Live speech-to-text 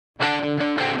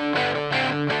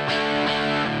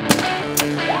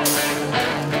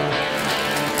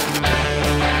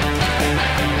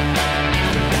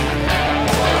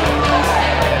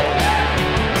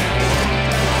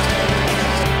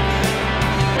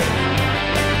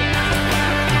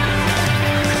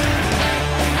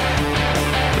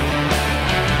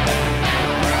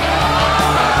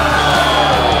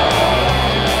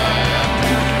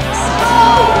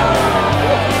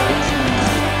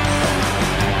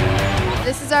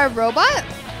is our robot.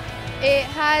 It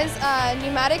has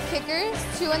pneumatic kickers,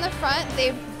 2 in the front.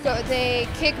 They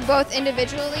kick both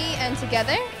individually and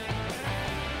together.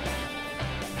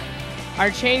 Our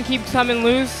chain keeps coming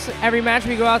loose every match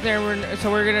we go out there, so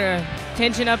we're gonna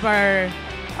tension up our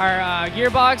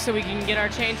gearbox so we can get our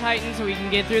chain tightened so we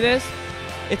can get through this.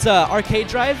 It's a arcade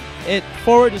drive. It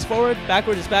forward is forward,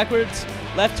 backward is backwards,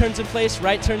 left turns in place,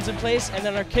 right turns in place, and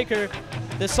then our kicker,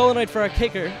 the solenoid for our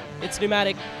kicker, it's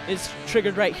pneumatic, is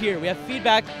triggered right here. We have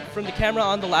feedback from the camera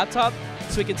on the laptop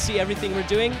so we can see everything we're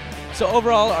doing. So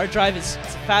overall, our drive is a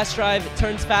fast drive, it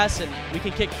turns fast, and we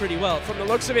can kick pretty well. From the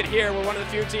looks of it here, we're one of the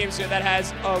few teams here that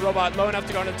has a robot low enough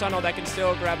to go into the tunnel that can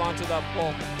still grab onto the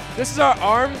pole. This is our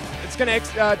arm. It's going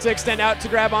to extend out to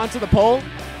grab onto the pole.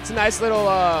 It's a nice little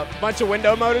bunch of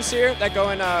window motors here that go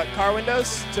in car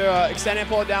windows to extend and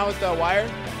pull it down with the wire.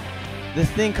 This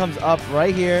thing comes up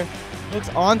right here, hooks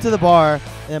onto the bar,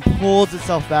 and then pulls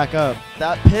itself back up.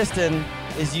 That piston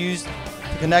is used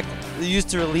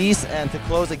to release and to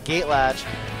close a gate latch,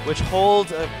 which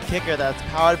holds a kicker that's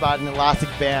powered by an elastic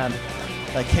band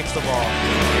that kicks the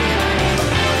ball.